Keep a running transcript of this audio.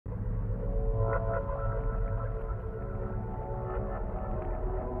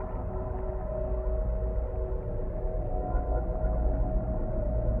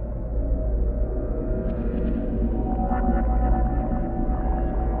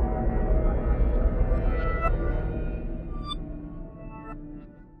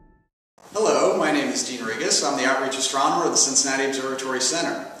is Dean Regas. I'm the Outreach Astronomer of the Cincinnati Observatory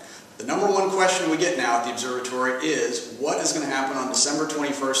Center. The number one question we get now at the observatory is, what is going to happen on December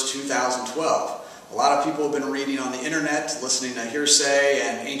 21st, 2012? A lot of people have been reading on the internet, listening to hearsay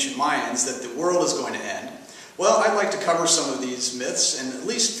and ancient Mayans that the world is going to end. Well, I'd like to cover some of these myths and, at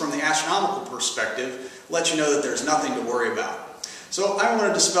least from the astronomical perspective, let you know that there's nothing to worry about. So I want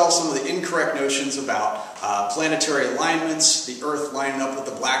to dispel some of the incorrect notions about planetary alignments, the Earth lining up with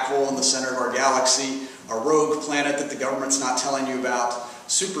the black hole in the center of our galaxy, a rogue planet that the government's not telling you about,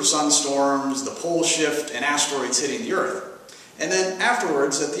 super sunstorms, the pole shift, and asteroids hitting the Earth. And then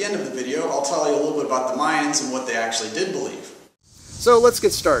afterwards, at the end of the video, I'll tell you a little bit about the Mayans and what they actually did believe. So let's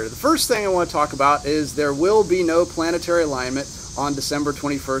get started. The first thing I want to talk about is there will be no planetary alignment on December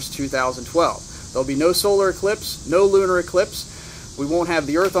 21st, 2012. There'll be no solar eclipse, no lunar eclipse. We won't have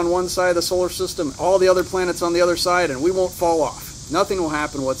the Earth on one side of the solar system, all the other planets on the other side, and we won't fall off. Nothing will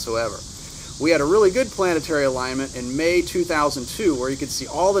happen whatsoever. We had a really good planetary alignment in May 2002 where you could see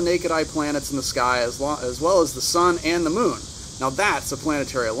all the naked eye planets in the sky as well as the sun and the moon. Now that's a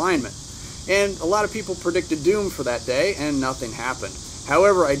planetary alignment. And a lot of people predicted doom for that day, and nothing happened.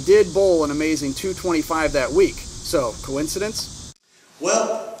 However, I did bowl an amazing 225 that week. So, coincidence?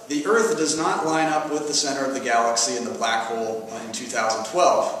 Well, the Earth does not line up with the center of the galaxy and the black hole in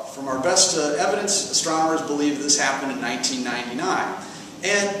 2012. From our best evidence, astronomers believe this happened in 1999.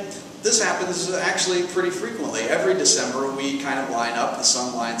 And this happens actually pretty frequently. Every December we kind of line up, the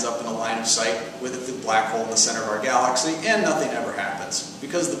sun lines up in a line of sight with the black hole in the center of our galaxy, and nothing ever happens.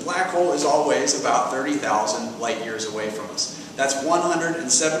 Because the black hole is always about 30,000 light years away from us. That's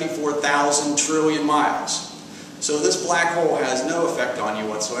 174,000 trillion miles. So this black hole has no effect on you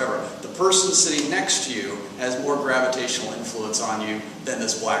whatsoever. The person sitting next to you has more gravitational influence on you than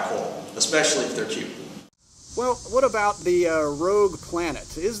this black hole, especially if they're cute. Well, what about the rogue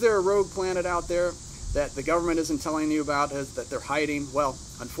planet? Is there a rogue planet out there that the government isn't telling you about, that they're hiding? Well,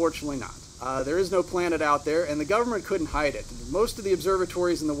 unfortunately not. There is no planet out there, and the government couldn't hide it. Most of the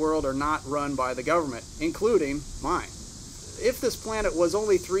observatories in the world are not run by the government, including mine. If this planet was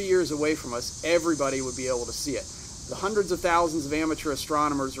only 3 years away from us, everybody would be able to see it. The hundreds of thousands of amateur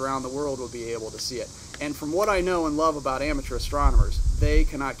astronomers around the world would be able to see it. And from what I know and love about amateur astronomers, they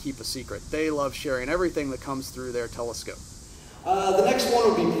cannot keep a secret. They love sharing everything that comes through their telescope. The next one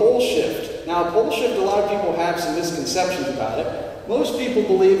would be pole shift. Now, pole shift, a lot of people have some misconceptions about it. Most people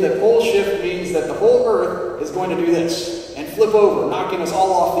believe that pole shift means that the whole Earth is going to do this and flip over, knocking us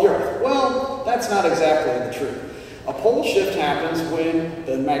all off the Earth. Well, that's not exactly the truth. A pole shift happens when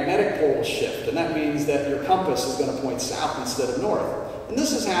the magnetic poles shift, and that means that your compass is going to point south instead of north. And this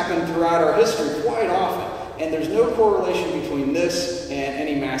has happened throughout our history quite often, and there's no correlation between this and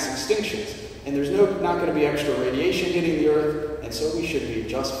any mass extinctions. And there's not going to be extra radiation hitting the Earth, and so we should be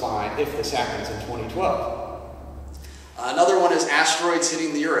just fine if this happens in 2012. Another one is asteroids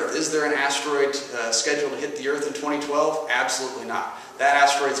hitting the Earth. Is there an asteroid scheduled to hit the Earth in 2012? Absolutely not. That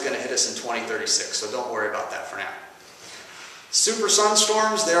asteroid's going to hit us in 2036, so don't worry about that for now. Super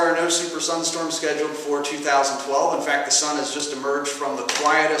sunstorms, there are no super sunstorms scheduled for 2012. In fact, the sun has just emerged from the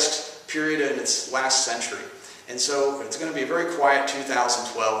quietest period in its last century. And so it's going to be a very quiet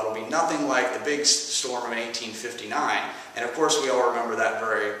 2012. It'll be nothing like the big storm of 1859. And of course, we all remember that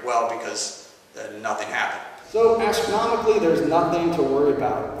very well because nothing happened. So astronomically, there's nothing to worry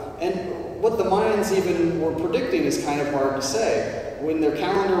about. And what the Mayans even were predicting is kind of hard to say. When their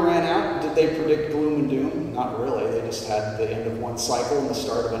calendar ran out, did they predict gloom and doom? Not really. They just had the end of one cycle and the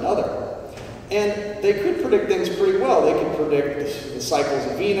start of another. And they could predict things pretty well. They could predict the cycles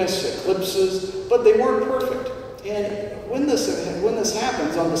of Venus, eclipses, but they weren't perfect. And when this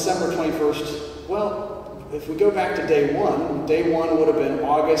happens on December 21st, well, if we go back to day one would have been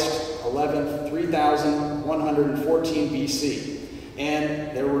August 11th, 3114 BC.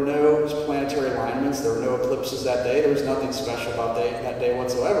 And there were no planetary alignments, there were no eclipses that day, there was nothing special about that day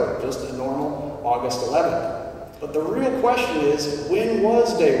whatsoever, just a normal August 11th. But the real question is, when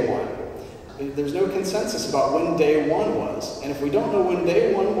was day one? There's no consensus about when day one was. And if we don't know when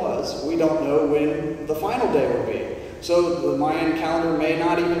day one was, we don't know when the final day will be. So the Mayan calendar may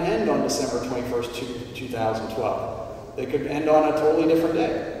not even end on December 21st, 2012. They could end on a totally different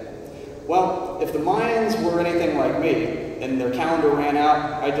day. Well, if the Mayans were anything like me, and their calendar ran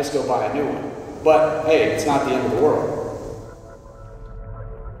out, I'd just go buy a new one. But hey, it's not the end of the world.